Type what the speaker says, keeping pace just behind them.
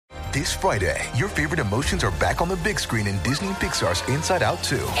This Friday, your favorite emotions are back on the big screen in Disney and Pixar's Inside Out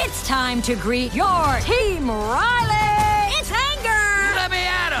 2. It's time to greet your Team Riley! It's anger! Let me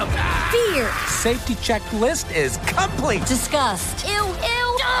at him! Fear! Safety checklist is complete! Disgust! Ew,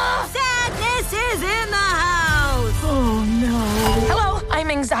 ew! Sadness is in the house! Oh, no. Hello, I'm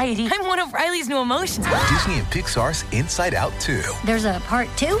anxiety. I'm one of Riley's new emotions. Disney and Pixar's Inside Out 2. There's a part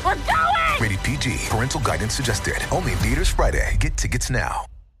 2? We're going! Rated PG. Parental guidance suggested. Only in theaters Friday. Get tickets now.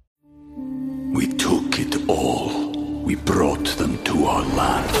 We took it all. We brought them to our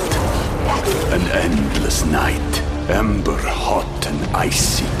land. An endless night, ember hot and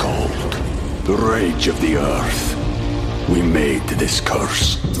icy cold. The rage of the earth. We made this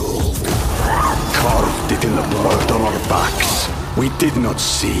curse. Carved it in the blood on our backs. We did not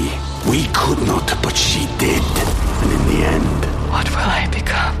see. We could not, but she did. And in the end... What will I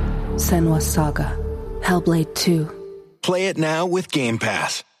become? Senua's Saga. Hellblade 2. Play it now with Game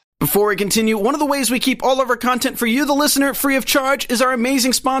Pass. Before we continue, one of the ways we keep all of our content for you, the listener, free of charge is our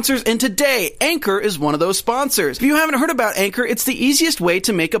amazing sponsors, and today, Anchor is one of those sponsors. If you haven't heard about Anchor, it's the easiest way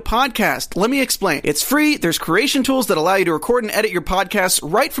to make a podcast. Let me explain. It's free, there's creation tools that allow you to record and edit your podcasts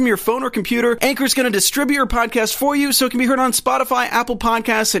right from your phone or computer. Anchor's going to distribute your podcast for you so it can be heard on Spotify, Apple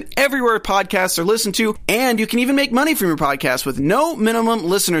Podcasts, and everywhere podcasts are listened to, and you can even make money from your podcast with no minimum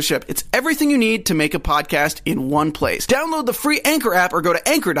listenership. It's everything you need to make a podcast in one place. Download the free Anchor app or go to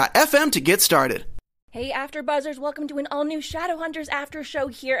anchor.fm to get started. Hey AfterBuzzers, welcome to an all-new Shadowhunters After Show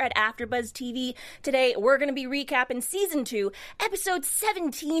here at AfterBuzz TV. Today, we're going to be recapping Season 2, Episode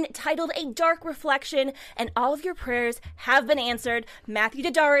 17, titled A Dark Reflection, and all of your prayers have been answered. Matthew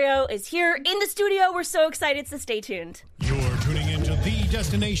Daddario is here in the studio. We're so excited, so stay tuned. You're tuning into the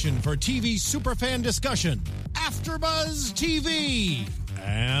destination for TV superfan discussion, AfterBuzz TV.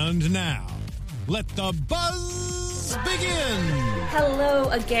 And now, let the buzz begin! Hello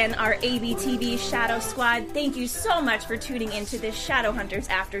again, our ABTV Shadow Squad. Thank you so much for tuning into this Shadowhunters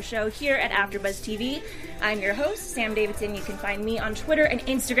After Show here at AfterBuzz TV. I'm your host, Sam Davidson. You can find me on Twitter and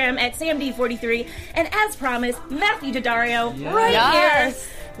Instagram at SamD43. And as promised, Matthew Daddario here.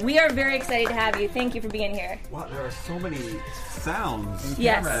 We are very excited to have you. Thank you for being here. Wow, there are so many sounds.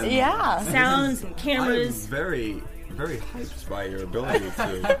 Yes. Yeah. Sounds and cameras. I am very hyped by your ability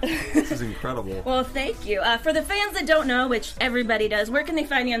to. This is incredible. Well, thank you. For the fans that don't know, which everybody does, where can they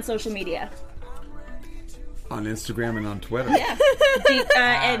find you on social media? On Instagram and on Twitter. Yeah.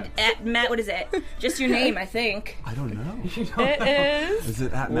 And at Matt, what is it? Just your name, I think. I don't know. It is. Is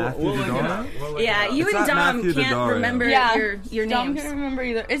it at Matthew Daddario? Yeah, you It's and at Dom Matthew can't Daddario. remember your Dom names. can't remember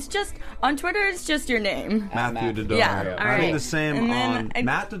either. It's just, on Twitter, it's just your name. Matthew Daddario. Yeah, all Are they right. the same And then on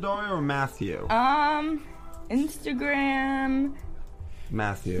Matt Daddario or Matthew? Instagram.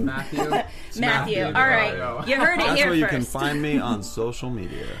 Matthew. Matthew. All right. You heard it That's here where you first. can find me on social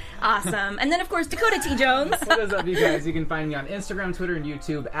media. Awesome. And then, of course, Dakota T. Jones. What is up, you guys? You can find me on Instagram, Twitter, and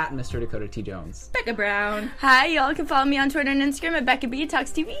YouTube at Mr. Dakota T. Jones. Becca Brown. Hi, y'all can follow me on Twitter and Instagram at Becca B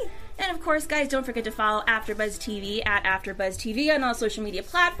Talks TV. And of course, guys, don't forget to follow AfterBuzz TV at AfterBuzz TV on all social media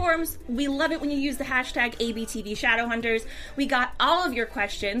platforms. We love it when you use the hashtag ABTV Shadowhunters. We got all of your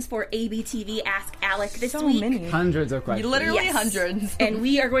questions for ABTV Ask Alec this So week. many. Hundreds of questions. Literally Yes. hundreds. And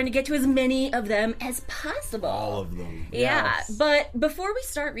we are going to get to as many of them as possible. All of them. Yeah, Yes. but before we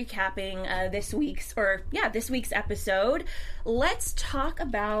start recapping this week's episode, let's talk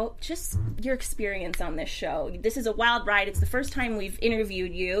about just your experience on this show. This is a wild ride. It's the first time we've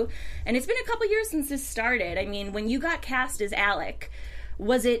interviewed you, and it's been a couple years since this started. I mean, when you got cast as Alec,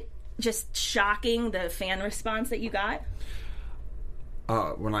 was it just shocking, the fan response that you got?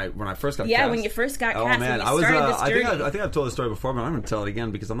 When I first got Yeah, cast. when you first got Oh cast man, and you started this journey. I think I've told the story before, but I'm going to tell it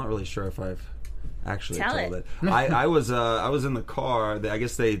again because I'm not really sure if I've actually Tell told it. it. I was in the car. I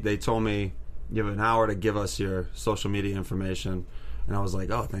guess they told me you have an hour to give us your social media information, and I was like,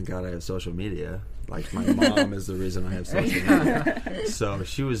 oh, thank God I have social media. Like my mom is the reason I have social media. So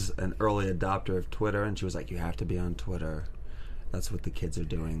she was an early adopter of Twitter, and she was like, you have to be on Twitter. That's what the kids are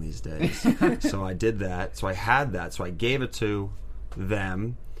doing these days. So I did that. So I had that. So I gave it to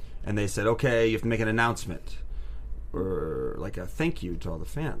them, and they said, okay, you have to make an announcement or like a thank you to all the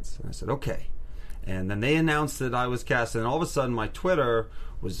fans. And I said, okay. And then they announced that I was cast, and all of a sudden my Twitter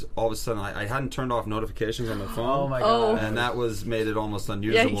was I hadn't turned off notifications on my phone. Oh my God. And that made it almost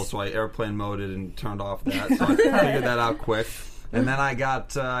unusable. Yikes. So I airplane moded and turned off that. So I figured that out quick. And then I got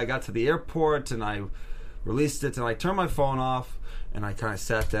to the airport, and I released it, and I turned my phone off, and I kind of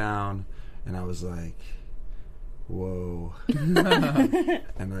sat down, and I was like, whoa. And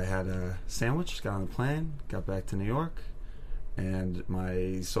I had a sandwich, got on the plane, got back to New York, and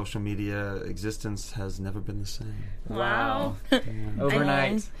my social media existence has never been the same. Wow.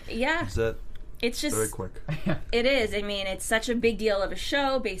 Overnight. Yeah. Is that It's just very quick? It is. I mean, it's such a big deal of a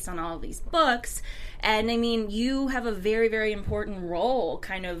show based on all of these books. And I mean, you have a very, very important role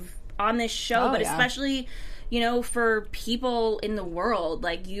kind of on this show, but especially, you know, for people in the world,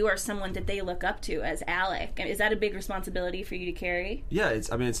 like you are someone that they look up to as Alec. And is that a big responsibility for you to carry? Yeah, it's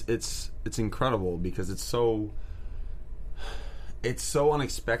incredible because it's so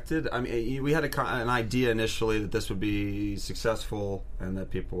unexpected. I mean, we had an idea initially that this would be successful and that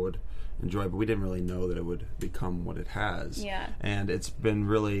people would enjoy, but we didn't really know that it would become what it has. Yeah. And it's been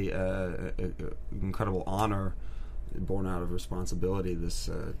really an incredible honor, born out of responsibility,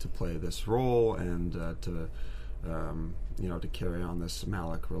 to play this role and to carry on this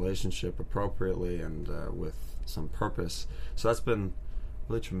Malik relationship appropriately and with some purpose. So that's been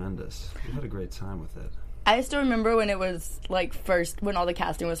really tremendous. We've had a great time with it. I still remember when it was when all the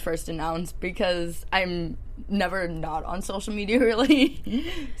casting was first announced, because I'm never not on social media really.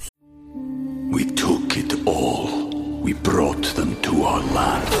 We took it all. We brought them to our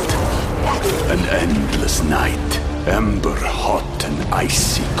land. An endless night, ember hot and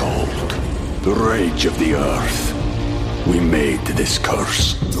icy cold. The rage of the earth. We made this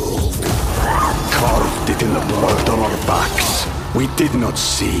curse. Carved it in the blood on our backs. We did not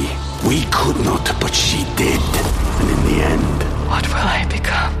see. We could not, but she did. And in the end, What will I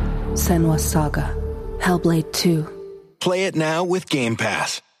become? Senua's Saga. Hellblade 2. Play it now with Game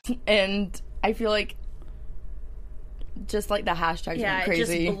Pass. And I feel like just like the hashtags went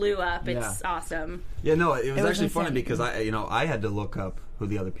crazy. It just blew up. It's awesome. Yeah, no, it was actually insane. funny because I had to look up who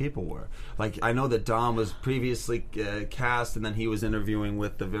the other people were. Like, I know that Dom was previously cast, and then he was interviewing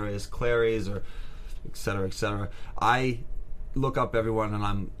with the various Clarys, or et cetera, et cetera. I look up everyone,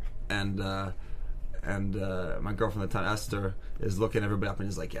 and my girlfriend at the time, Esther, is looking everybody up and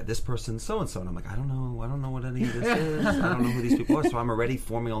is like, yeah, this person's so-and-so. And I'm like, I don't know what any of this is. I don't know who these people are. So I'm already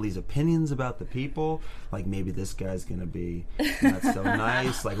forming all these opinions about the people. Like, maybe this guy's going to be not so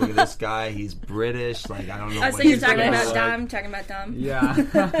nice. Like, look at this guy. He's British. Like, I don't know what So you're he's talking gonna about like. Dom? Talking about Dom?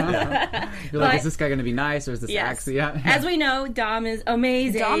 Yeah. You're like, is this guy going to be nice or is this axie? Yeah. As we know, Dom is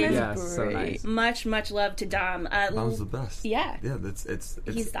amazing. Dom is Yeah, great. so nice. Much, much love to Dom. Dom's the best. Yeah. Yeah, it's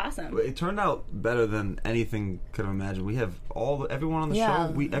He's awesome. It turned out better than anything could have imagined. We have everyone on the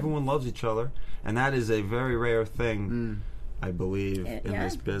show. Everyone loves each other, and that is a very rare thing, I believe, in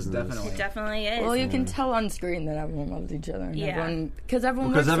this business. Definitely. It definitely is. Well, you can tell on screen that everyone loves each other. Yeah. Because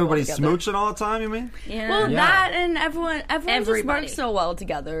everybody's smooching all the time, you mean? Yeah. Well, that and everyone just Everybody. works so well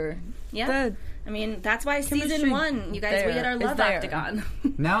together. Yeah. I mean, that's why season 1, you guys, we had our love octagon.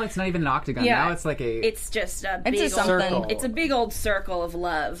 Now it's not even an octagon. Yeah. Now it's like It's just a It's big just something. old, it's a big old circle of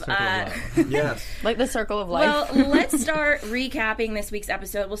love. Yes. Like the circle of life. Well, let's start recapping this week's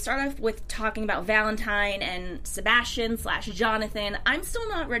episode. We'll start off with talking about Valentine and Sebastian/Jonathan. I'm still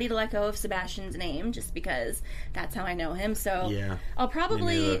not ready to let go of Sebastian's name just because that's how I know him. So Yeah. I'll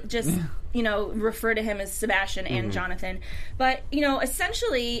probably just, refer to him as Sebastian and Jonathan. But,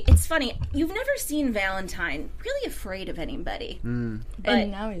 essentially, it's funny. You've never seen Valentine really afraid of anybody. But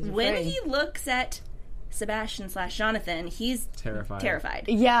And now he's when afraid. he looks at Sebastian/Jonathan, he's terrified.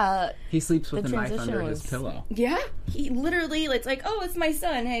 Yeah. He sleeps with The a knife transition under his was- pillow. Yeah, he literally, it's like, oh, it's my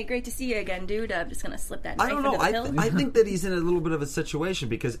son. Hey, great to see you again, dude. I'm just gonna slip that knife I don't know. into the pill. I think that he's in a little bit of a situation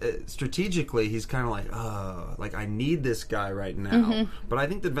because strategically he's kind of like I need this guy right now. But I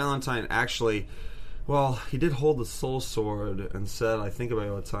think that Valentine actually, well, he did hold the soul sword and said, I think about you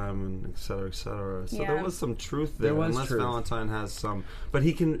all the time, and et cetera, et cetera. So there was some truth there, unless truth. Valentine has some. But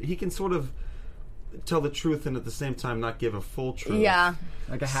he can sort of tell the truth and at the same time not give a full truth. Yeah.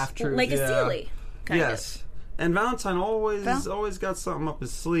 Like a half truth. Like a Sealy, kind Yes. And Valentine always got something up his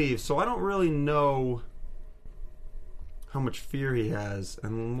sleeve, so I don't really know how much fear he has,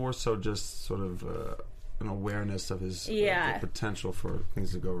 and more so just sort of an awareness of his the potential for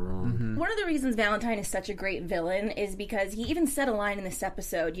things to go wrong. One of the reasons Valentine is such a great villain is because he even said a line in this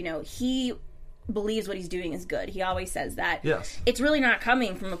episode, he believes what he's doing is good. He always says that. Yes. It's really not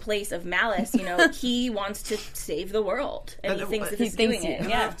coming from a place of malice, he wants to save the world, and he thinks that he's doing it.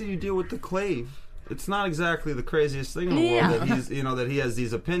 And after you deal with the Clave, it's not exactly the craziest thing in the world that he's that he has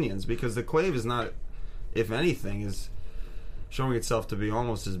these opinions, because the Clave is not, if anything, is showing itself to be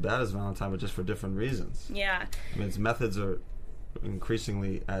almost as bad as Valentine, but just for different reasons. Yeah. I mean, its methods are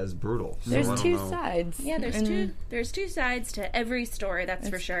increasingly as brutal. So There's I don't two know. sides. Yeah, there's two sides to every story, that's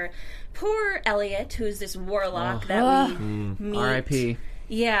for sure. Poor Elliot, who's this warlock that we meet. R.I.P.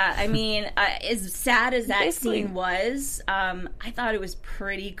 Yeah, I mean, as sad as that scene was, I thought it was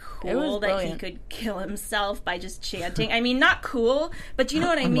pretty cool that he could kill himself by just chanting. I mean, not cool, but you know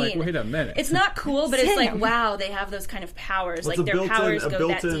what I mean. Like, wait a minute. It's not cool, but it's like, wow, they have those kind of powers. Well, like their powers go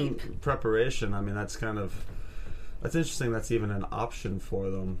that built-in deep. preparation. I mean, that's interesting. That's even an option for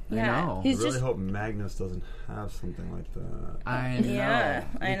them. Yeah. I know. I really hope Magnus doesn't have something like that. I know. Yeah,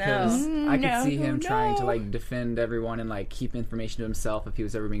 I know. Because I could see him trying to like defend everyone and like keep information to himself if he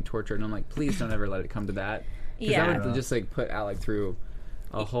was ever being tortured. And I'm like, please don't ever let it come to that. Because that would just like put Alec through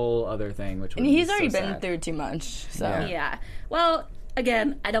a whole other thing, which would and he's be already so been sad. through too much. So Yeah. Well,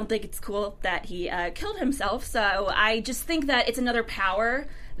 again, I don't think it's cool that he killed himself. So I just think that it's another power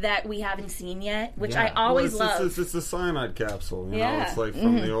that we haven't seen yet, which I always love. It's the cyanide capsule. You know, Yeah. it's like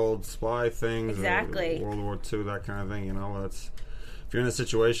from the old spy things, Exactly. or World War II, that kind of thing. You know, if you're in a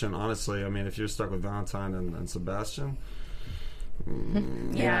situation, honestly, I mean, if you're stuck with Valentine and Sebastian,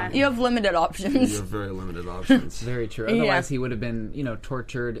 you have limited options. you have very limited options. Very true. Otherwise, he would have been,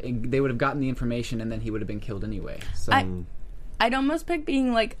 tortured. And they would have gotten the information, and then he would have been killed anyway. So I'd almost pick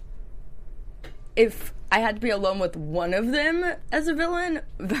being like, if I had to be alone with one of them as a villain,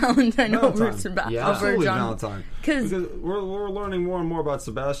 Valentine over Sebastian. Yeah, absolutely John. Valentine. Because we're learning more and more about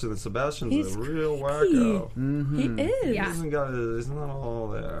Sebastian. And Sebastian's a real wacko. Mm-hmm. He is. He's not all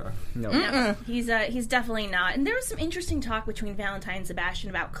there. No, he's definitely not. And there was some interesting talk between Valentine and Sebastian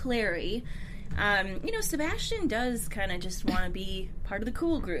about Clary. Sebastian does kind of just want to be part of the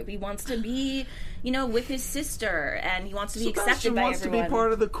cool group. He wants to be, with his sister, and he wants to be accepted by everyone. Sebastian wants to be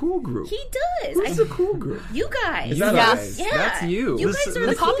part of the cool group. He does. Who's the cool group? You guys. Is that us? Yeah. That's you. You guys are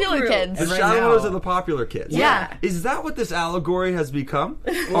the popular cool kids. The right Shadowrunners now- are the popular kids. Yeah. Is that what this allegory has become?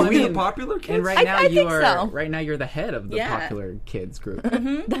 Well, Are we the popular kids? And right now I think so. Right now you're the head of the Yeah. popular kids group.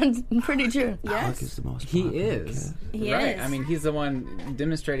 That's pretty true. Alec is the most He popular is. kid. He right. is. I mean, he's the one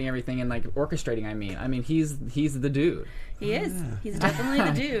demonstrating everything and like orchestrating. I mean, he's the dude. He is. He's definitely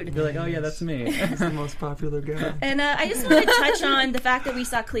the dude. You're like, oh yeah, that's me. He's the most popular guy. And I just want to touch on the fact that we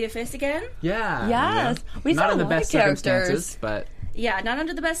saw Cleophas again. Yeah. Yes. We Not saw in the a lot best of characters. circumstances, but Yeah, not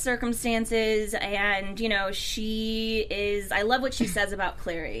under the best circumstances. And, she is... I love what she says about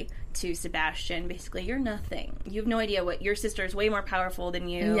Clary to Sebastian. Basically, you're nothing. You have no idea what... Your sister is way more powerful than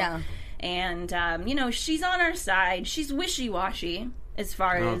you. Yeah. And, she's on our side. She's wishy-washy as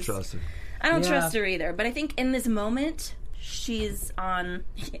far as... I don't trust her. I don't Yeah. trust her either. But I think in this moment... She's on,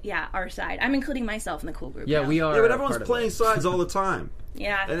 our side. I'm including myself in the cool group. yeah, now. we are. Yeah, but a everyone's part of playing it. sides all the time.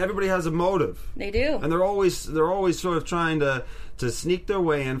 Yeah, And everybody has a motive. they do. And they're always sort of trying to sneak their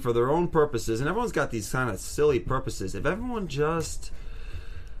way in for their own purposes. And everyone's got these kind of silly purposes. If everyone just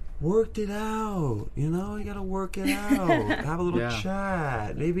worked it out, you gotta work it out. Have a little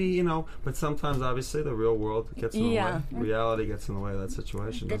chat. Maybe, but sometimes obviously the real world gets in the way. Reality gets in the way of that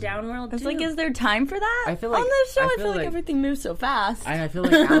situation. The doesn't it? downworld, It's too. like, is there time for that? I feel like- on this show, I I feel feel like like- everything moves so fast. I feel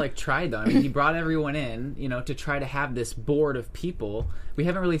like Alec tried though. I mean, he brought everyone in, to try to have this board of people. We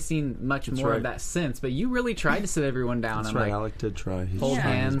haven't really seen much more right. of that since, but you really tried to sit everyone down That's and right. like Alec did try. He's hold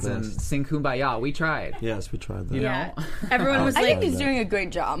trying his hands and best. sing Kumbaya. We tried. Yes, we tried that. Yeah. Everyone was I like, think he's doing a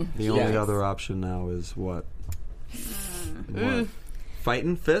great job. The only other option now is what? What?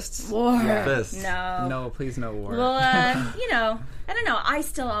 Fighting fists? War. Fists. no. No, please no war. Well, I don't know. I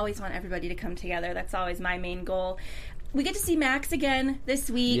still always want everybody to come together. That's always my main goal. We get to see Max again this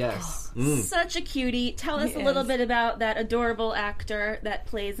week. Yes. Such a cutie. Tell us a little bit about that adorable actor that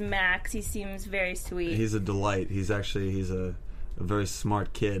plays Max. He seems very sweet. He's a delight. He's a very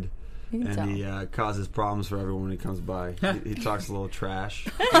smart kid. And he causes problems for everyone when he comes by. He talks a little trash,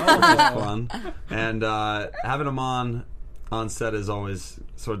 which is fun. And having him on set is always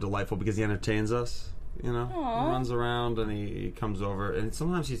sort of delightful because he entertains us. He runs around and he comes over, and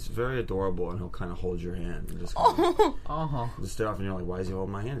sometimes he's very adorable, and he'll kind of hold your hand and just just stare off, and you're like, "Why is he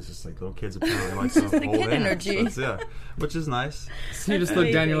holding my hand?" It's just like little kids apparently like to the hold kid hands. energy. So which is nice. So you just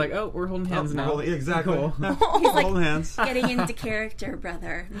look down, you're like, oh, we're holding hands now. Exactly. Cool. He's like holding hands. getting into character,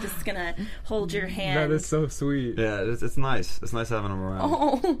 brother. I'm just gonna hold your hand. That is so sweet. Yeah, it's nice. It's nice having him around.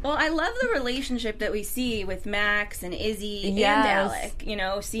 Well, I love the relationship that we see with Max and Izzy Yes. and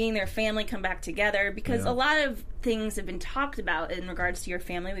Alec. Seeing their family come back together because a lot of things have been talked about in regards to your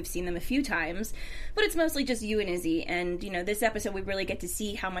family. We've seen them a few times, but it's mostly just you and Izzy. And this episode we really get to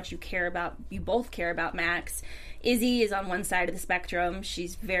see how much you both care about Max. Izzy is on one side of the spectrum.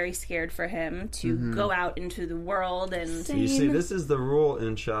 She's very scared for him to go out into the world and You see, this is the rule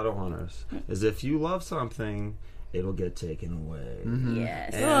in Shadowhunters: is if you love something, it'll get taken away.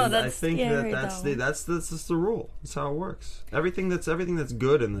 yes. And that's I think scary, that's though. that's just the rule. That's how it works. Everything that's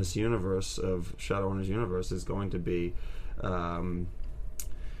good in this universe of Shadowhunters universe is going to be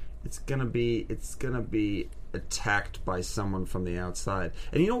it's gonna be attacked by someone from the outside.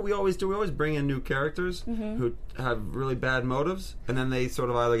 And you know what we always do? We always bring in new characters who have really bad motives, and then they sort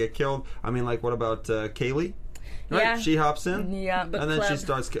of either get killed. I mean, like, what about Kaylee? Right? Yeah. She hops in, and then she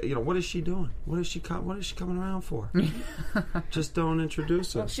starts. What is she doing? What is she coming around for? Just don't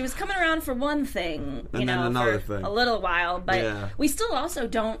introduce her. Well, she was coming around for one thing, and then another thing. A little while, but Yeah. we still also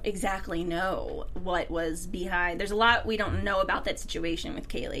don't exactly know what was behind. There's a lot we don't know about that situation with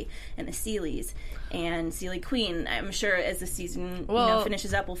Kaylee and the Seeleys and Seelie Queen. I'm sure as the season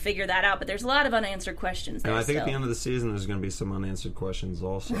finishes up, we'll figure that out. But there's a lot of unanswered questions there. And I think still. at the end of the season, there's going to be some unanswered questions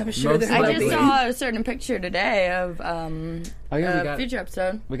also. I'm sure I just saw a certain picture today of a future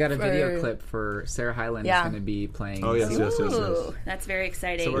episode. We got a video clip for Sarah Hyland is going to be playing. Oh, yes. That's very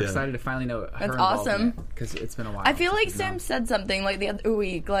exciting. So we're excited to finally know her That's awesome. Because it's been a while. I feel like Sam said something like the other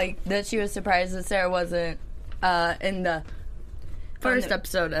week, like that she was surprised that Sarah wasn't in the first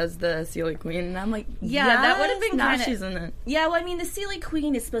episode as the Seelie Queen, and I'm like, that would have been kind of. She's in it. Yeah, well, I mean, the Seelie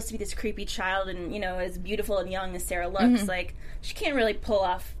Queen is supposed to be this creepy child, and as beautiful and young as Sarah looks, like she can't really pull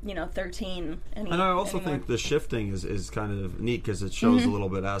off 13. And I also think the shifting is kind of neat because it shows a little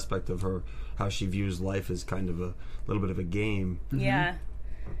bit aspect of her how she views life as kind of a little bit of a game. Yeah.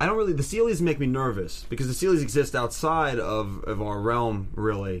 I don't really. The Seeleys make me nervous because the Seeleys exist outside of our realm,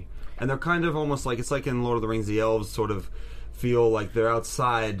 really, and they're kind of almost like it's like in Lord of the Rings, the elves sort of feel like they're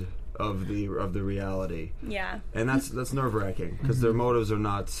outside of the reality. Yeah. And that's nerve-wracking because their motives are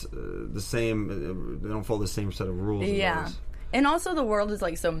not the same. They don't follow the same set of rules. Yeah. And also the world is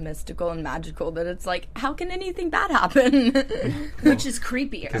like so mystical and magical that it's like, how can anything bad happen? Which is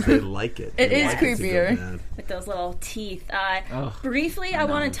creepier. Because they like it. It is creepier. With those little teeth. Briefly, I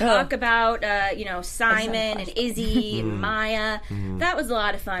want to talk about, Simon and Izzy and Maya. That was a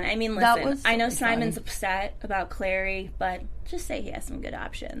lot of fun. I mean, listen, I know Simon's upset about Clary, but just say he has some good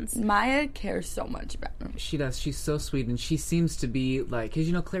options. Maya cares so much about him. She does. She's so sweet, and she seems to be like,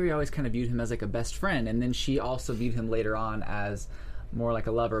 because Clary always kind of viewed him as like a best friend, and then she also viewed him later on as more like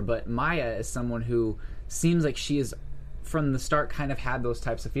a lover. But Maya is someone who seems like she is from the start kind of had those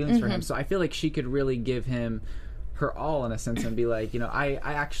types of feelings for him. So I feel like she could really give him her all in a sense and be like, I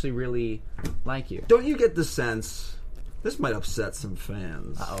actually really like you. Don't you get the sense? This might upset some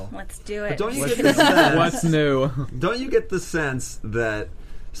fans. Uh-oh. Let's do it. But don't you get the sense? What's new? Don't you get the sense that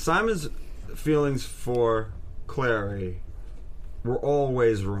Simon's feelings for Clary were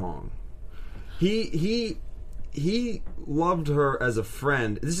always wrong? He loved her as a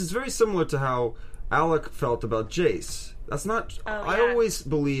friend. This is very similar to how Alec felt about Jace. That's not. I always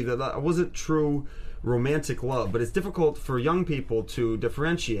believe that wasn't true romantic love, but it's difficult for young people to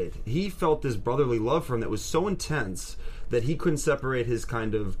differentiate. He felt this brotherly love for him that was so intense that he couldn't separate his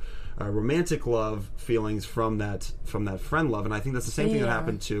kind of romantic love feelings from that friend love. And I think that's the same thing that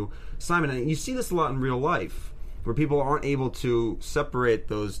happened to Simon. And you see this a lot in real life, where people aren't able to separate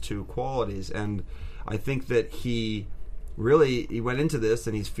those two qualities. And I think that he went into this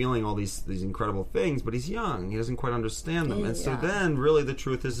and he's feeling all these incredible things, but he's young. He doesn't quite understand them. And so then really the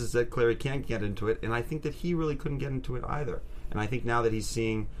truth is that Clary can't get into it, and I think that he really couldn't get into it either. And I think now that he's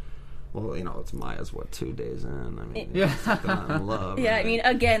seeing, well, it's Maya's 2 days in. I mean, in love. Yeah, I mean,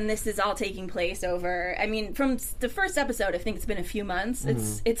 again, this is all taking place over. I mean, from the first episode, I think it's been a few months.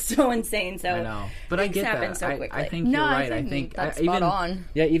 It's so insane. So I know, but I get that. So quickly. I think you're right. I think that's spot on.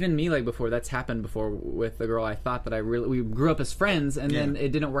 Yeah, even me, like before, that's happened before with the girl. I thought that we grew up as friends, and then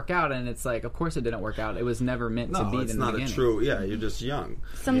it didn't work out. And it's like, of course, it didn't work out. It was never meant to be. No, it's not a true. Yeah, you're just young.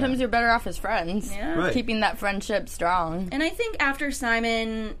 Sometimes you're better off as friends. Yeah, right. Keeping that friendship strong. And I think after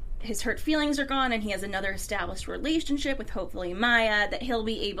Simon, his hurt feelings are gone and he has another established relationship with hopefully Maya, that he'll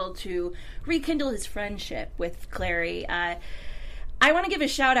be able to rekindle his friendship with Clary. I want to give a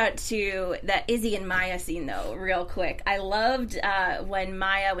shout out to that Izzy and Maya scene though, real quick. I loved when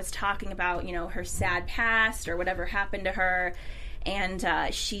Maya was talking about, her sad past or whatever happened to her,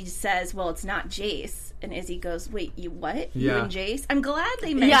 and she says, well, it's not Jace. And Izzy goes, wait, you what? Yeah. You and Jace? I'm glad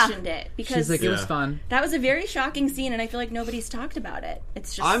they mentioned it, because she's like, it was fun. That was a very shocking scene, and I feel like nobody's talked about it.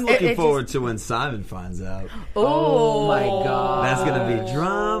 It's just I'm looking forward to when Simon finds out. Oh my god, that's gonna be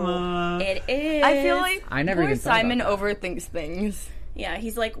drama. It is. I feel like I never even Simon overthinks things. Yeah,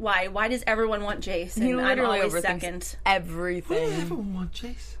 he's like, why? Why does everyone want Jace? And He literally I'm always overthinks second. everything. Why does everyone want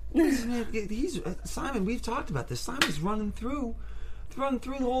Jace? He's Simon. We've talked about this. Simon's running through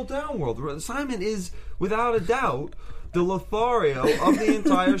the whole downworld. Simon is, without a doubt, the Lothario of the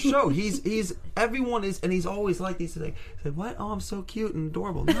entire show. He's everyone is, and he's always like these things. Say, what? Oh, I'm so cute and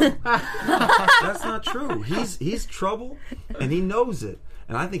adorable. No, that's not true. He's trouble, and he knows it.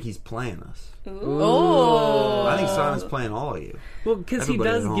 And I think he's playing us. Ooh. I think Simon's playing all of you. Well, because he Everybody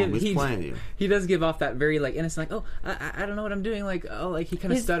does at home, give he's playing you. He does give off that very like innocent, like, oh, I don't know what I'm doing, like, oh, like he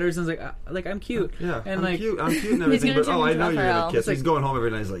kind of stutters and is like I'm cute, Yeah, and I'm like cute and everything, but I know you're gonna kiss. Like, He's going home every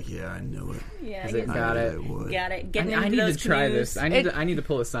night. He's like, yeah, I knew it. Yeah, He's like, got it. Got it. Getting I into need those to try canoes. this. I need to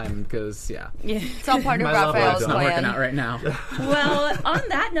pull a Simon because It's all part of my love Raphael's life's not working plan. out right now. Well, on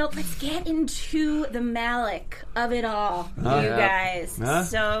that note, let's get into the Malik of it all, you guys. Huh?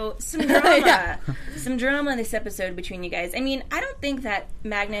 So, some drama. Some drama in this episode between you guys. I mean, I don't think that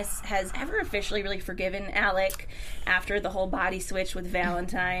Magnus has ever officially really forgiven Alec after the whole body switch with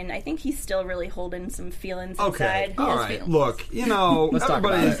Valentine. I think he's still really holding some feelings inside. All right. Look, everyone's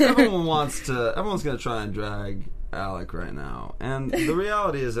going to try and drag Alec right now. And the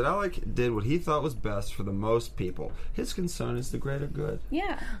reality is that Alec did what he thought was best for the most people. His concern is the greater good.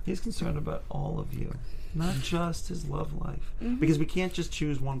 Yeah. He's concerned about all of you, not just his love life. Because we can't just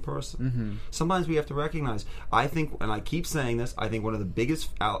choose one person. Sometimes we have to recognize, I think, and I keep saying this, I think one of the biggest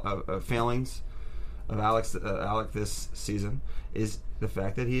failings of Alec this season is the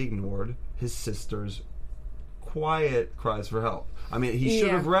fact that he ignored his sister's quiet cries for help. I mean, he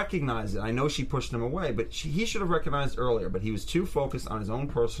should have recognized it. I know she pushed him away, but he should have recognized earlier, but he was too focused on his own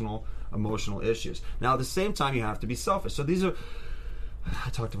personal emotional issues. Now, at the same time, you have to be selfish. So these are... I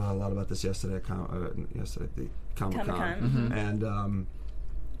talked a lot about this yesterday at the Comic-Con. And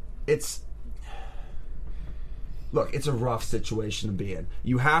it's... Look, it's a rough situation to be in.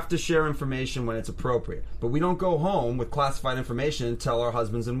 You have to share information when it's appropriate. But we don't go home with classified information and tell our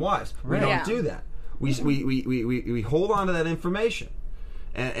husbands and wives. We don't do that. We hold on to that information.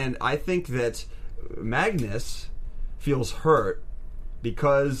 And I think that Magnus feels hurt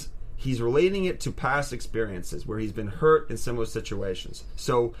because he's relating it to past experiences where he's been hurt in similar situations.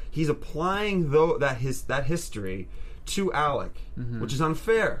 So he's applying that history to Alec, which is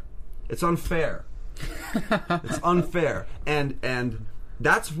unfair. It's unfair. It's unfair. And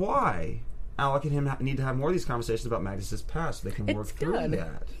that's why Alec and him need to have more of these conversations about Magnus's past so they can work through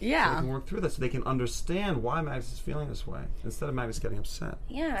that. Yeah. So they can work through that so they can understand why Magnus is feeling this way instead of Magnus getting upset.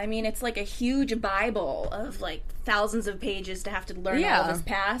 Yeah, I mean, it's like a huge Bible of like thousands of pages to have to learn all of his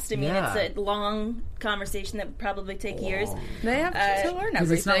past. I mean, it's a long conversation that would probably take years. They have to learn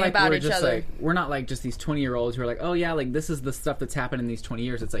Because it's not everything like about we're each just other. like we're not like just these 20-year-olds who are like, oh yeah, like this is the stuff that's happened in these 20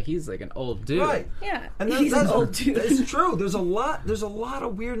 years. It's like he's like an old dude. Right. Yeah. And he's an old dude. It's true. There's a lot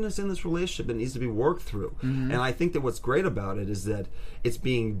of weirdness in this relationship that needs to be worked through. And I think that what's great about it is that it's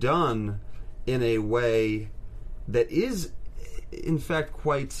being done in a way that is in fact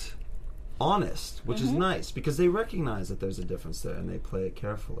quite honest, which is nice because they recognize that there's a difference there and they play it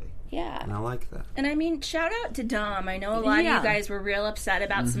carefully. Yeah. And I like that. And I mean, shout out to Dom. I know a lot of you guys were real upset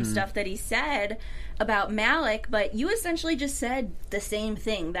about some stuff that he said about Malik, but you essentially just said the same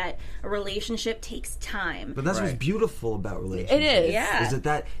thing, that a relationship takes time. But that's what's beautiful about relationships. It is. Yeah. Is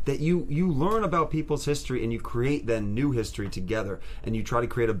that you learn about people's history and you create then new history together and you try to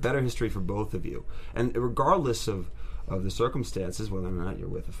create a better history for both of you. And regardless of the circumstances, whether or not you're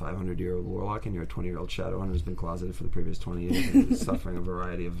with a 500-year-old warlock and you're a 20-year-old Shadowhunter who's been closeted for the previous 20 years and is suffering a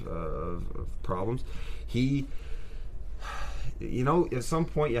variety of problems, at some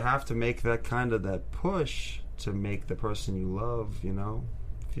point you have to make that push to make the person you love,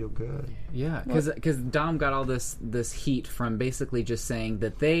 feel good. Yeah, because Dom got all this heat from basically just saying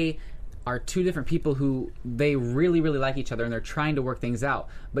that they are two different people who they really, really like each other and they're trying to work things out.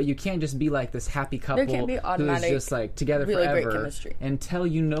 But you can't just be like this happy couple There can't be automatic, who's just like together really great forever chemistry. until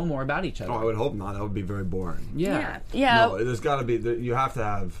you know more about each other. Oh, I would hope not. That would be very boring. Yeah. No, there's got to be. You have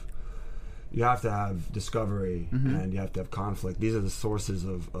to have discovery and you have to have conflict. These are the sources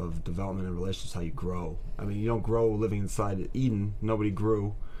of development in relationships. How you grow. I mean, you don't grow living inside Eden. Nobody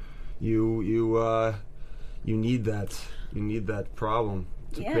grew. You need that. You need that problem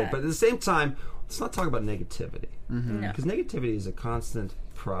to create. But at the same time, let's not talk about negativity because negativity is a constant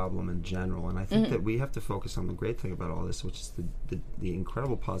problem in general. And I think that we have to focus on the great thing about all this, which is the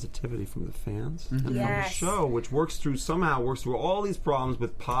incredible positivity from the fans and from the show, which works through all these problems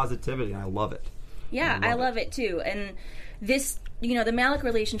with positivity. And I love it. Yeah, I love it too. And this, the Malik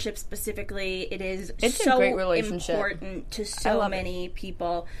relationship specifically, it's so a great relationship. Important to so many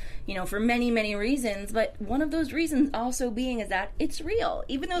people, for many, many reasons. But one of those reasons also being is that it's real.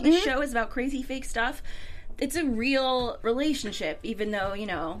 Even though the show is about crazy fake stuff, it's a real relationship, even though, you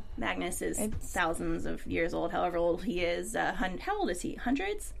know, Magnus is thousands of years old, however old he is. How old is he?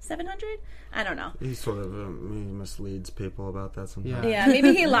 Hundreds? 700? I don't know. He sort of he misleads people about that sometimes. Yeah,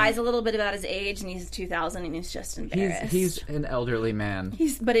 maybe he lies a little bit about his age, and he's 2,000, and he's just embarrassed. He's an elderly man.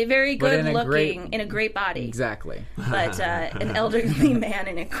 But a very good looking, in a great body. Exactly. But an elderly man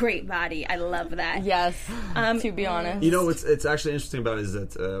in a great body. I love that. Yes, to be honest. You know, it's actually interesting about it is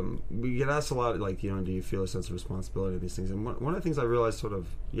that we get asked a lot, like, you know, do you feel a sense of responsibility of these things? And one of the things I realized sort of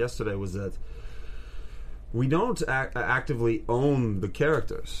yesterday was that we don't actively own the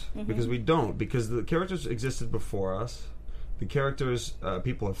characters, because we don't, because the characters existed before us. The characters,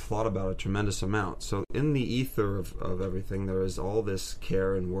 people have thought about a tremendous amount. So in the ether of everything, there is all this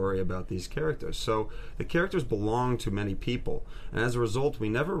care and worry about these characters. So the characters belong to many people. And as a result, we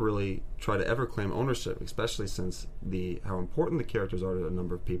never really try to ever claim ownership, especially since how important the characters are to a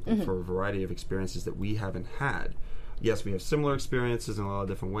number of people for a variety of experiences that we haven't had. Yes, we have similar experiences in a lot of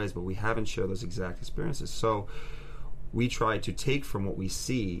different ways, but we haven't shared those exact experiences. So we try to take from what we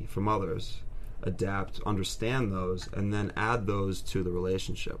see from others, adapt, understand those, and then add those to the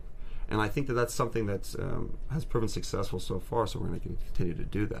relationship. And I think that that's something that has proven successful so far, so we're going to continue to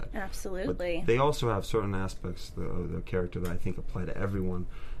do that. Absolutely. But they also have certain aspects of the character that I think apply to everyone,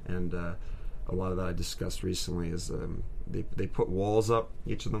 and a lot of that I discussed recently is they put walls up,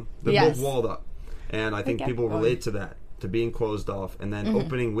 each of them. They're both walled up. And I think people relate to that, to being closed off, and then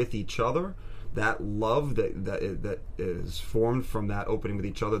opening with each other. That love that is formed from that opening with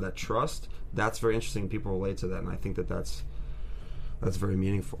each other, that trust, that's very interesting. People relate to that, and I think that's very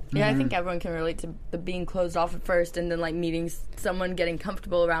meaningful. Yeah, I think everyone can relate to the being closed off at first, and then like meeting someone, getting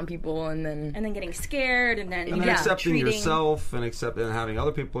comfortable around people, and then getting scared, and then accepting yourself, and having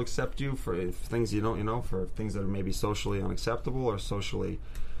other people accept you for things you don't, for things that are maybe socially unacceptable or socially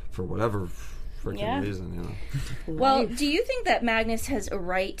for whatever freaking reason, Well, do you think that Magnus has a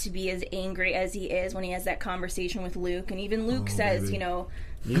right to be as angry as he is when he has that conversation with Luke? And even Luke says,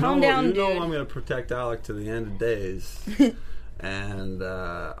 calm down, dude. I'm going to protect Alec to the end of days. And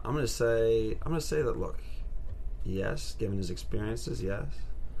I'm going to say that, look, yes, given his experiences, yes.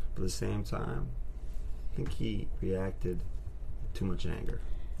 But at the same time, I think he reacted with too much anger.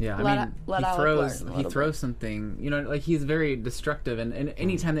 Yeah, he throws something, like he's very destructive, and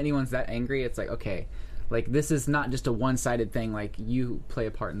anytime that anyone's that angry, it's like, okay, like this is not just a one-sided thing, like you play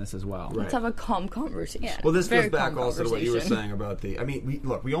a part in this as well. Right. Let's have a calm conversation. Yeah. Well, this goes back also to what you were saying about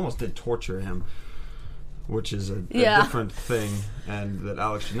we almost did torture him, which is a different thing, and that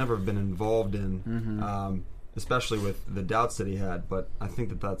Alex should never have been involved in, especially with the doubts that he had, but I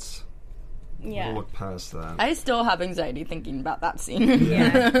think that's... We'll look past that. I still have anxiety thinking about that scene.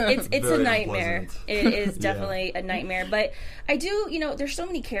 Yeah, it's a nightmare. It is definitely a nightmare. But I do, there's so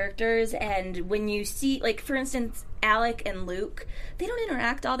many characters, and when you see, like, for instance, Alec and Luke, they don't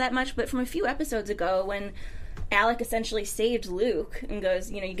interact all that much, but from a few episodes ago, when Alec essentially saved Luke and goes,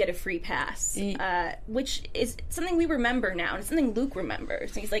 you get a free pass, which is something we remember now, and it's something Luke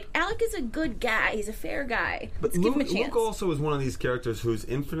remembers. And he's like, Alec is a good guy. He's a fair guy. But Let's give him a chance. Luke also is one of these characters who's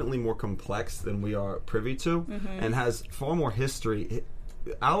infinitely more complex than we are privy to, and has far more history.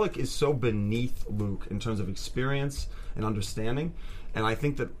 Alec is so beneath Luke in terms of experience and understanding, and I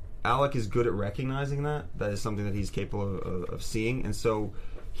think that Alec is good at recognizing that. That is something that he's capable of seeing, and so...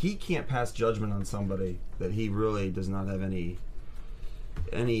 he can't pass judgment on somebody that he really does not have any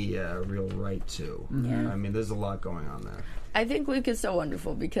real right to. Yeah. I mean, there's a lot going on there. I think Luke is so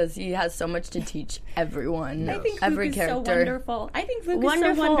wonderful because he has so much to teach everyone. Yes. I think every Luke character. is so wonderful. I think Luke is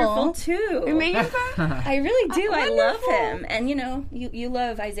so wonderful too. I really do. I love him, and you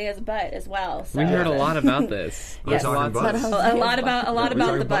love Isaiah's butt as well. So. We heard a lot about this. Yes, a lot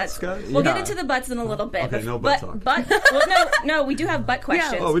about the butts. We'll get into the butts in a little bit. Okay, no butt talk. No, we do have butt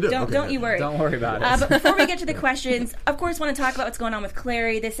questions. Yeah. Oh, we do. Don't you worry. Don't worry about it. But before we get to the questions, of course, want to talk about what's going on with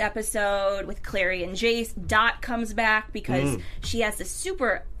Clary this episode with Clary and Jace. Dot comes back because she has this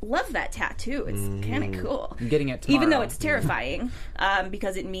love that tattoo. It's kind of cool. I'm getting it tomorrow. Even though it's terrifying,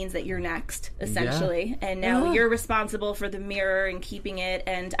 because it means that you're next, essentially. Yeah. And now you're responsible for the mirror and keeping it.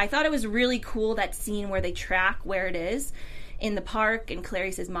 And I thought it was really cool, that scene where they track where it is in the park. And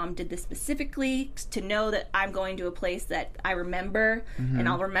Clary says, Mom did this specifically to know that I'm going to a place that I remember, and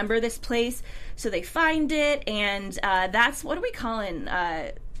I'll remember this place. So they find it, and that's, what are we calling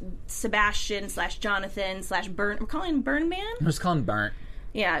Sebastian / Jonathan / Burn? We're calling him Burn Man? We're just calling Burnt.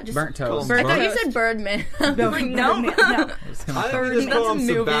 Yeah, just Burnt Toast. I thought you said Birdman. No. I just call him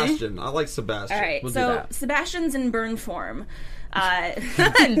Sebastian. I like Sebastian. All right, so Sebastian's in burn form.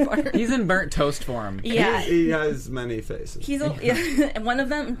 He's in burnt toast form. Yeah. He has many faces. He's one of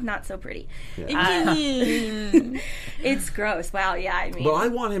them not so pretty. Yeah. It's gross. Wow. Yeah. I mean, But I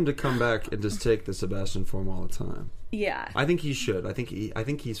want him to come back and just take the Sebastian form all the time. yeah. I think he should. I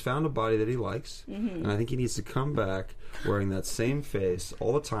think he's found a body that he likes, and I think he needs to come back wearing that same face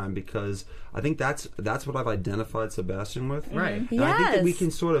all the time, because I think that's what I've identified Sebastian with. Right. And I think that we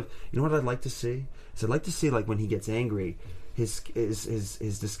can sort of, you know what I'd like to see? Is I'd like to see, like, when he gets angry, his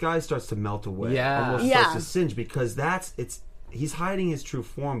disguise starts to melt away. Yeah. Almost Yeah. starts to singe, because he's hiding his true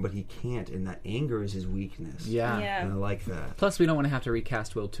form, but he can't, and that anger is his weakness. Yeah. Yeah. And I like that. Plus, we don't want to have to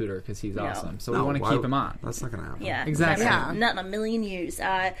recast Will Tudor because he's awesome. So we want to why- keep him on. That's not going to happen. Yeah, Exactly. Yeah. Not in a million years.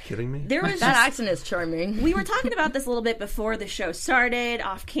 Kidding me? There was That accent is charming. we were talking about this a little bit before the show started,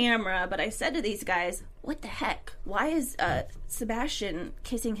 off camera, but I said to these guys, what the heck? Why is Sebastian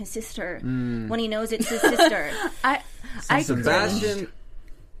kissing his sister when he knows it's his sister? Sebastian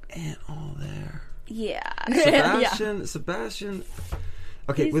ain't all there. Yeah. Sebastian.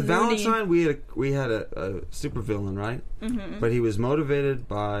 Okay, He's with moody. Valentine, we had a super villain, right? Mm-hmm. But he was motivated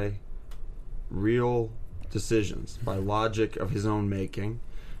by real decisions, by logic of his own making.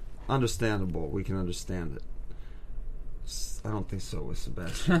 Understandable. We can understand it. I don't think so with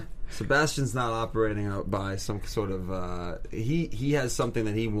Sebastian. Sebastian's not operating out by some sort of he has something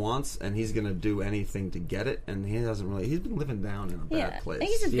that he wants, and he's going to do anything to get it, and he's been living down in a bad place. And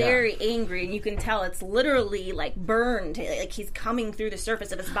he's just very angry, and you can tell it's literally like burned, like he's coming through the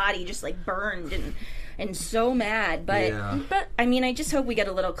surface of his body, just like burned and so mad. But I mean, I just hope we get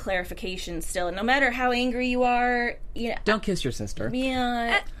a little clarification still. And no matter how angry you are, Don't kiss your sister.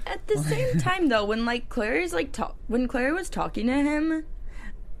 Yeah. At the same time, though, when like Clary's like when Clary was talking to him,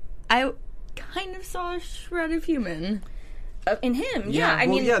 I kind of saw a shred of human in him. Yeah. I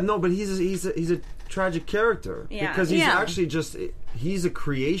mean, but he's a tragic character because he's actually he's a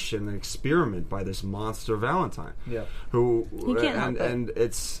creation, an experiment by this monster Valentine. Yeah, who he can't help it. and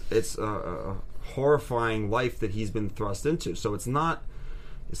it's a horrifying life that he's been thrust into. So he's not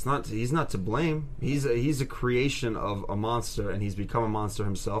to blame. He's a creation of a monster, and he's become a monster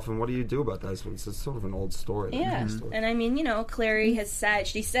himself. And what do you do about that? It's sort of an old story. Yeah, and I mean, Clary has said,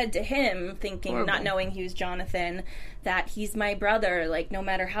 she said to him, thinking, not knowing he was Jonathan, that he's my brother. Like, no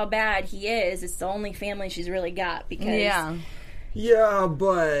matter how bad he is, it's the only family she's really got. Because yeah,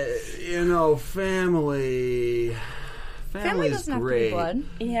 but family doesn't have to be blood.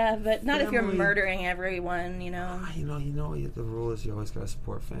 Yeah, but not if you're murdering everyone. The rule is you always got to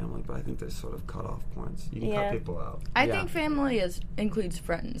support family, but I think there's sort of cutoff points. You can cut people out. I think family includes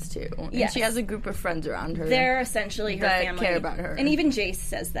friends too. And she has a group of friends around her. They're essentially her that family. care about her. And even Jace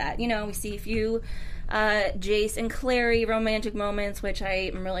says that. We see a few Jace and Clary romantic moments, which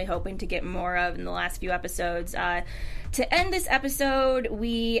I am really hoping to get more of in the last few episodes. To end this episode,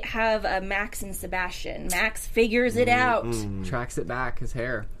 we have Max and Sebastian. Max figures it out. Tracks it back, his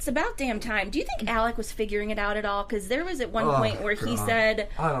hair. It's about damn time. Do you think Alec was figuring it out at all? Because there was at one point where he said...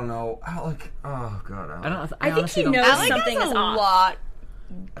 I don't know. Alec... Oh, God. I think he knows Alec something has is a off. lot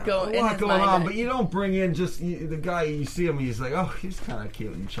a lot going on, but you don't bring in just the guy. You see him, he's like, oh, he's kind of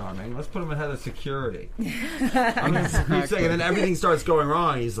cute and charming. Let's put him ahead of security. And then everything starts going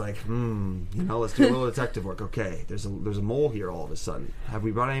wrong. He's like, let's do a little detective work. Okay, there's a mole here. All of a sudden, have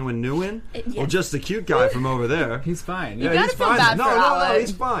we brought anyone new in? Well, just the cute guy from over there. He's fine. You gotta feel bad for Alec. No,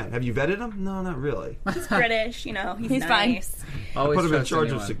 he's fine. Have you vetted him? No, not really. He's British, he's nice. Fine. Always put him in trust charge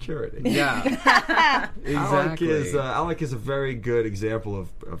anyone. of security. Yeah, exactly. Alec is a very good example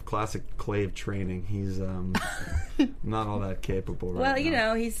of classic Clave training. He's not all that capable right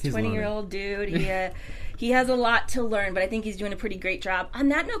now. He's 20-year-old dude. He has a lot to learn, but I think he's doing a pretty great job. On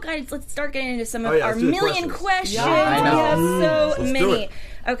that note, guys, let's start getting into some of our million questions. Yeah, we have so Let's many. do it.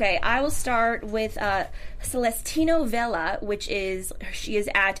 Okay, I will start with Celestino Vela, she is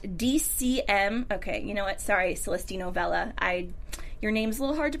at DCM. Okay, you know what? Sorry, Celestino Vela. Your name's a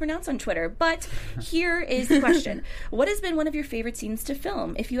little hard to pronounce on Twitter, but here is the question. What has been one of your favorite scenes to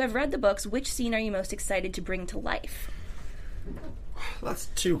film? If you have read the books, which scene are you most excited to bring to life? That's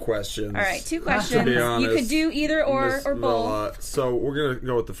two questions. All right, two questions. To be honest, you could do either or both. So we're going to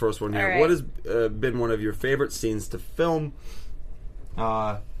go with the first one here. Right. What has been one of your favorite scenes to film?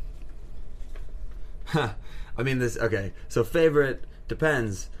 I mean, so favorite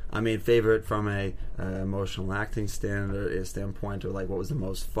depends. I mean, favorite from a emotional acting standpoint, or like what was the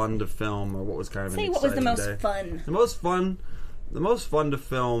most fun to film, or what was kind of an what was the most day. fun? The most fun to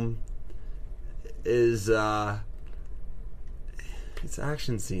film is it's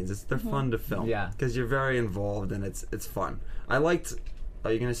action scenes. They're fun to film, Yeah, because you're very involved and it's fun. I liked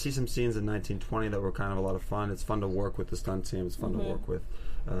you're going to see some scenes in 1920 that were kind of a lot of fun. It's fun to work with the stunt team. It's fun to work with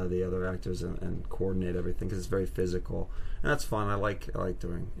the other actors and coordinate everything because it's very physical, and that's fun. I like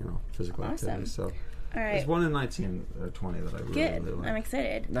doing physical activities. So. All right. There's one in 1920 that I really like. I'm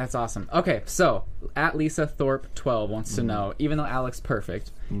excited. That's awesome. Okay, so at Lisa Thorpe 12 wants to know, even though Alec's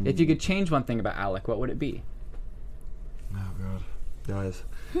perfect, if you could change one thing about Alec, what would it be? Oh God, guys,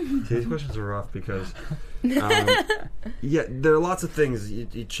 these questions are rough because there are lots of things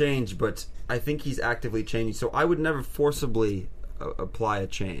you change, but I think he's actively changing. So I would never forcibly apply a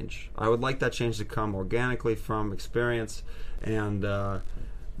change. I would like that change to come organically from experience and.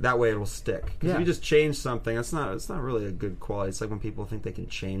 That way it'll stick. Because if you just change something, it's not really a good quality. It's like when people think they can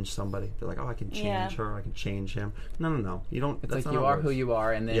change somebody. They're like, oh, I can change her, I can change him. No. You don't. It's like you are who you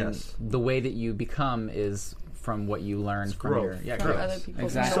are, and then the way that you become is from what you learn from other people.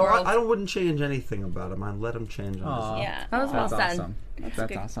 Exactly. So I wouldn't change anything about him. I'd let him change on his own. Yeah, that was well said. Awesome.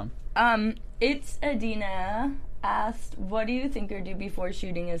 That's awesome. It's Adina asked, what do you think or do before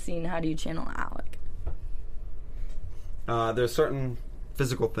shooting a scene? How do you channel Alec? There's certain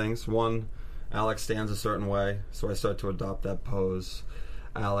physical things. One, Alec stands a certain way, so I start to adopt that pose.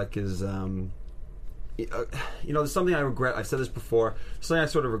 Alec is, there's something I regret. I've said this before. Something I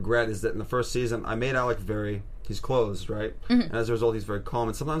sort of regret is that in the first season, I made Alec he's closed, right? Mm-hmm. And as a result, he's very calm.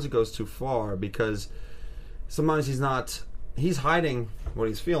 And sometimes it goes too far because sometimes he's hiding what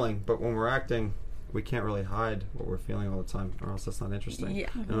he's feeling, but when we're acting, we can't really hide what we're feeling all the time, or else that's not interesting. Yeah.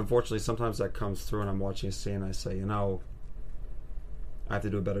 And unfortunately, sometimes that comes through, and I'm watching a scene, and I say, I have to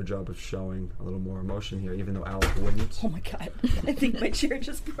do a better job of showing a little more emotion here, even though Alec wouldn't. Oh my God! I think my chair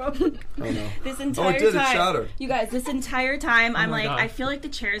just broke. Oh no! This entire it did. time, It shattered. You guys, this entire time, I'm like, God. I feel like the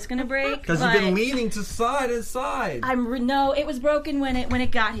chair is gonna break. Because you've been leaning to side and side. No, it was broken when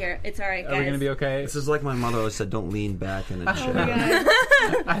it got here. It's all right, guys. Are we gonna be okay? This is like my mother always said: don't lean back in a chair. Oh my God.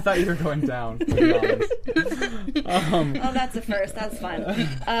 I thought you were going down. To be honest. Oh, that's a first. That's fun.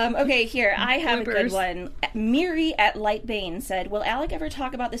 Okay, here I have a good one. Miri at Lightbane said, "Will Alec ever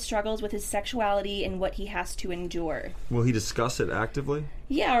talk about the struggles with his sexuality and what he has to endure?" Will he discuss it actively?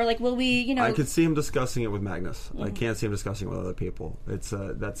 Yeah, or like, will we? I could see him discussing it with Magnus. I can't see him discussing it with other people. It's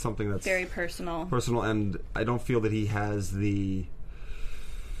that's something that's very personal. And I don't feel that he has the.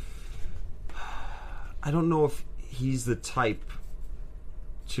 I don't know if he's the type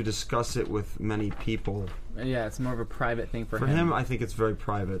to discuss it with many people. Yeah, it's more of a private thing for him. For him, I think it's very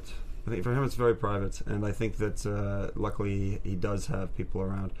private. I think for him it's very private, and I think that luckily he does have people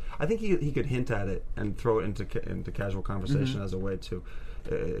around. I think he could hint at it and throw it into casual conversation as a way to,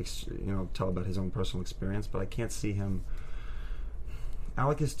 tell about his own personal experience. But I can't see him.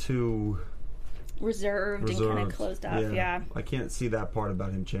 Alec is too reserved and kind of closed off. Yeah, I can't see that part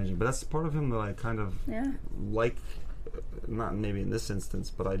about him changing. But that's part of him that I kind of like. Not maybe in this instance,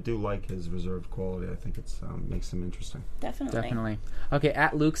 but I do like his reserved quality. I think it's makes him interesting. Definitely. Okay,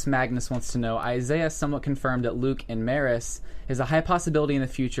 at Luke's Magnus wants to know, Isaiah somewhat confirmed that Luke and Maris is a high possibility in the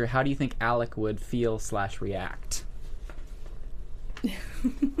future. How do you think Alec would feel/react? Luke,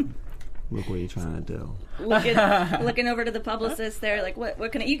 what are you trying to do? Looking over to the publicist there, like,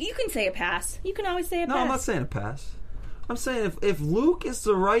 what can you can say a pass. You can always say a pass. No, I'm not saying a pass. I'm saying if Luke is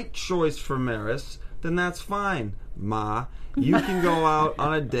the right choice for Maris, then that's fine. Ma, you can go out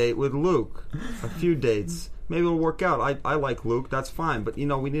on a date with Luke. A few dates. Maybe it'll work out. I like Luke. That's fine. But, we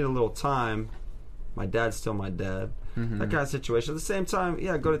need a little time. My dad's still my dad. Mm-hmm. That kind of situation. At the same time,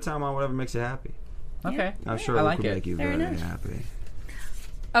 go to town on whatever makes you happy. Okay. I'm sure Luke will make you very happy.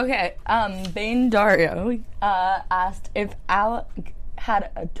 Okay, Bane Dario asked if Alec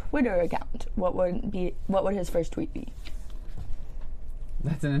had a Twitter account, what would his first tweet be?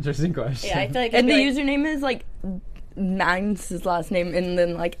 That's an interesting question. Yeah, I feel like and the username is like Nine's last name and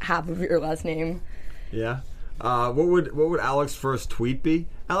then like half of your last name. Yeah. What would Alec's first tweet be?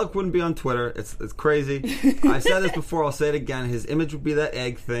 Alec wouldn't be on Twitter. It's crazy. I've said this before. I'll say it again. His image would be that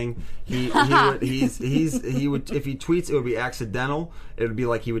egg thing. He would if he tweets, it would be accidental. It would be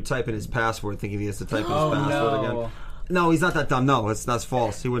like he would type in his password, thinking he has to type in his password again. No, he's not that dumb. No, that's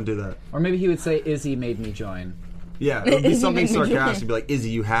false. He wouldn't do that. Or maybe he would say, "Izzy made me join." Yeah, it would be something sarcastic. Be like,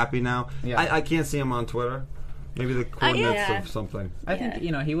 "Izzy, you happy now?" Yeah. I can't see him on Twitter. Maybe the coordinates of something. I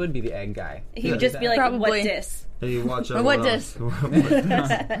think he would be the egg guy. He would just be like, probably. "What dis?" Hey, watch out. What dis? All no, he's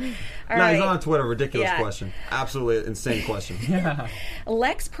right. not on Twitter. Ridiculous question. Absolutely insane question. Yeah.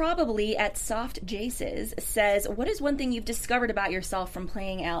 Lex probably at Soft Jaces says, "What is one thing you've discovered about yourself from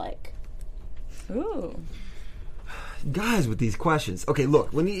playing Alec?" Ooh. Guys with these questions. Okay,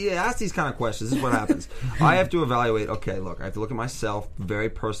 look, when you ask these kind of questions, this is what happens. I have to evaluate, okay, look, I have to look at myself very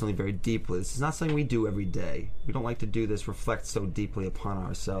personally, very deeply. This is not something we do every day. We don't like to do this, reflect so deeply upon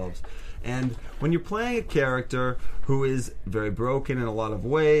ourselves. And when you're playing a character who is very broken in a lot of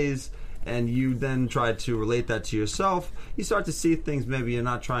ways, and you then try to relate that to yourself, you start to see things maybe you're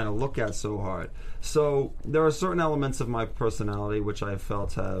not trying to look at so hard. So there are certain elements of my personality which I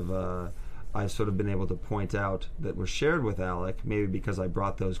felt I've sort of been able to point out that were shared with Alec, maybe because I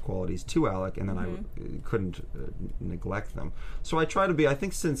brought those qualities to Alec and then I couldn't neglect them. So I try to be, I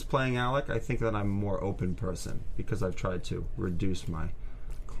think since playing Alec, I think that I'm a more open person because I've tried to reduce my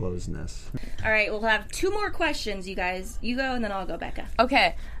closeness. All right, we'll have 2 more questions, you guys. You go and then I'll go, Becca.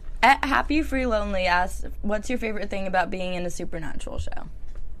 Okay. At Happy Free Lonely asks, what's your favorite thing about being in a supernatural show?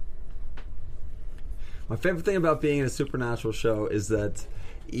 My favorite thing about being in a supernatural show is that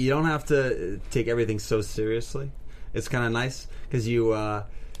you don't have to take everything so seriously. It's kind of nice because you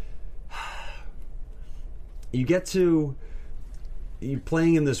get to you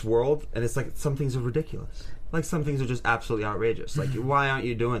playing in this world, and it's like some things are ridiculous. Like some things are just absolutely outrageous. Like, why aren't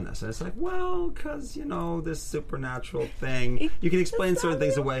you doing this? And it's like, well, because, this supernatural thing. You can explain certain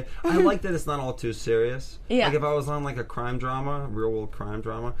things away. I like that it's not all too serious. Yeah. Like, if I was on, like, a crime drama, real-world crime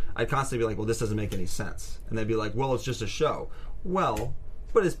drama, I'd constantly be like, well, this doesn't make any sense. And they'd be like, well, it's just a show. Well,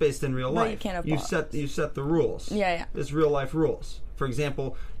 but it's based in real life. You set the rules. Yeah. It's real-life rules. For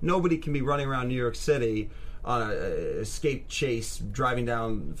example, nobody can be running around New York City on a escape chase driving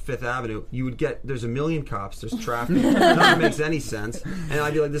down Fifth Avenue. There's a million cops, there's traffic, none makes any sense, and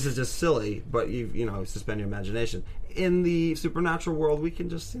I'd be like, this is just silly, but you suspend your imagination. In the supernatural world, we can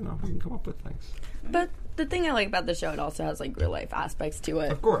just, we can come up with things. But the thing I like about the show, it also has like real life aspects to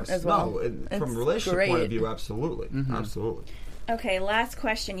it. Of course. As well. No, from a relationship point of view, absolutely. Absolutely. Okay, last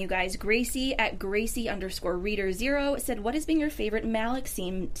question, you guys. Gracie at Gracie_Reader0 said, what has been your favorite Malik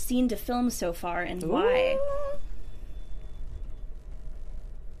scene to film so far, and why?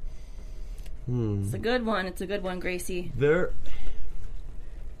 It's a good one. It's a good one, Gracie. They're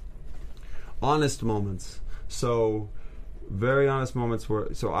honest moments. So, very honest moments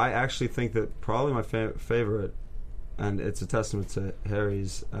so I actually think that probably my favorite, and it's a testament to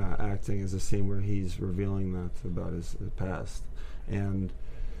Harry's acting, is a scene where he's revealing that about his past. And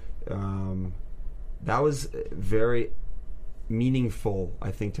that was very meaningful,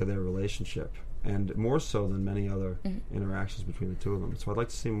 I think, to their relationship, and more so than many other interactions between the two of them. So I'd like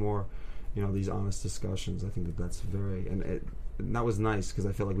to see more, these honest discussions. I think that's very, and that was nice because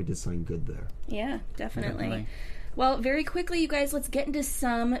I feel like we did something good there. Yeah, definitely. Well, very quickly, you guys, let's get into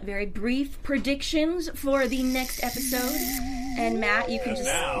some very brief predictions for the next episode. And Matt, you can just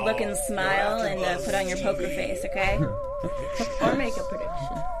look and smile and put on your poker face, okay? Or make a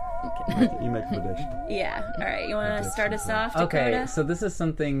prediction. You make a prediction. Yeah. All right. You want to start us off, Dakota? Okay, so this is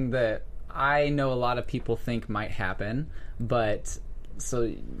something that I know a lot of people think might happen, but so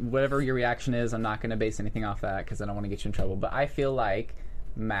whatever your reaction is, I'm not going to base anything off that because I don't want to get you in trouble. But I feel like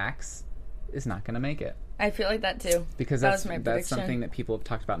Max is not going to make it. I feel like that too. Because that's something that people have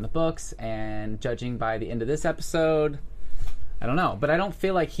talked about in the books, and judging by the end of this episode, I don't know. But I don't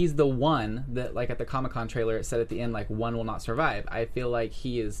feel like he's the one that, like at the Comic-Con trailer, it said at the end, like, one will not survive. I feel like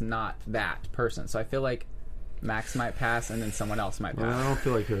he is not that person. So I feel like Max might pass, and then someone else might pass. Well, I don't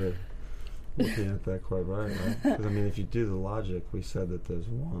feel like you're looking at that quite right? Because, if you do the logic, we said that there's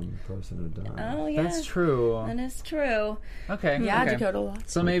one person who died. Oh, yeah. That's true. That is true. Okay. Yeah, okay. Dakota lost.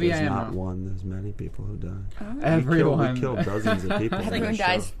 So maybe I am not one. There's many people who die. Oh. Everyone. We killed dozens of people. Everyone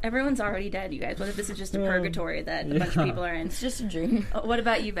dies. Everyone's already dead, you guys. What if this is just a purgatory that a bunch of people are in? It's just a dream. What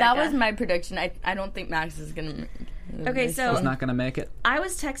about you, Becca? That was my prediction. I don't think Max is going to... Okay, so... He's not going to make it? I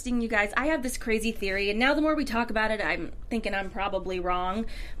was texting you guys. I have this crazy theory, and now the more we talk about it, I'm thinking I'm probably wrong,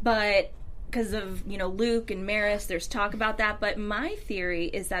 but... because of, Luke and Maris, there's talk about that. But my theory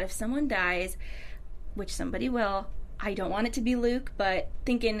is that if someone dies, which somebody will, I don't want it to be Luke, but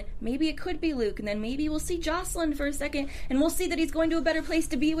thinking maybe it could be Luke, and then maybe we'll see Jocelyn for a second, and we'll see that he's going to a better place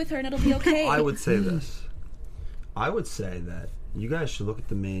to be with her, and it'll be okay. I would say this. I would say that you guys should look at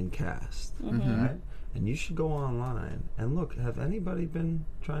the main cast, right? And you should go online and look. Have anybody been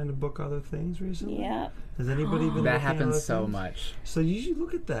trying to book other things recently? Yeah. Has anybody been? That looking at happens other so things? much. So you should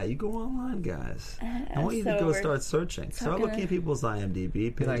look at that. You go online, guys. I want you to go start searching. Start looking at people's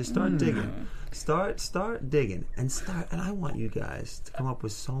IMDb pages. Start digging. Start digging and I want you guys to come up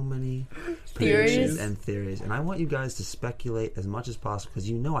with so many predictions and theories. And I want you guys to speculate as much as possible because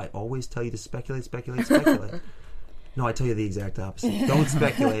I always tell you to speculate. No, I tell you the exact opposite. Don't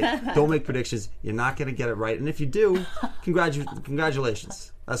speculate. Don't make predictions. You're not going to get it right. And if you do,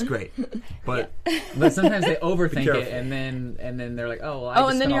 congratulations. That's great. But But sometimes they overthink careful. it, and then they're like, oh, well, I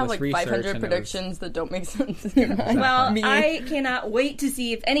just and then spent you all have this like research 500 and it was- predictions that don't make sense in your mind. Well, Me. I cannot wait to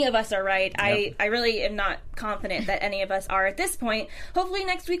see if any of us are right. I really am not confident that any of us are at this point. Hopefully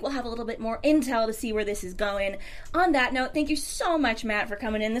next week we'll have a little bit more intel to see where this is going. On that note, thank you so much, Matt, for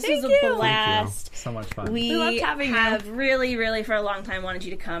coming in. This was a blast. So much fun. We loved having you. have really, really for a long time wanted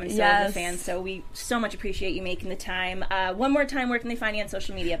you to come, and so have the fans. So we so much appreciate you making the time. One more time, where can they find you on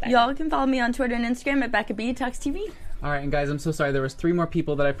social media, Becca? Y'all can follow me on Twitter and Instagram at Becca B Talks TV. All right, and guys, I'm so sorry. There was 3 more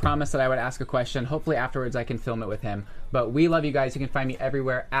people that I promised that I would ask a question. Hopefully afterwards I can film it with him. But we love you guys. You can find me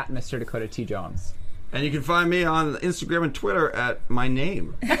everywhere at Mr. Dakota T. Jones. And you can find me on Instagram and Twitter at my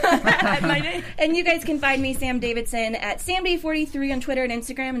name. And you guys can find me, Sam Davidson, at SamDay43 on Twitter and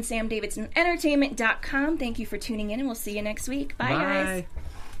Instagram, and SamDavidsonEntertainment.com. Thank you for tuning in, and we'll see you next week. Bye. Guys.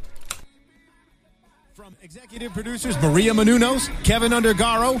 From executive producers Maria Menounos, Kevin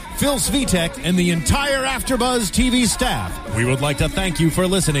Undergaro, Phil Svitek, and the entire AfterBuzz TV staff, we would like to thank you for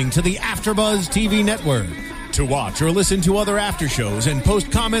listening to the AfterBuzz TV network. To watch or listen to other after shows and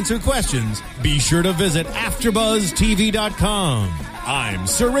post comments or questions, be sure to visit AfterBuzzTV.com. I'm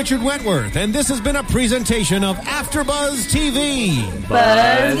Sir Richard Wentworth, and this has been a presentation of AfterBuzz TV.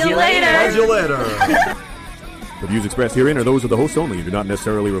 Buzz you later. Buzz you later. The views expressed herein are those of the hosts only and do not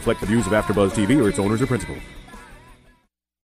necessarily reflect the views of AfterBuzz TV or its owners or principals.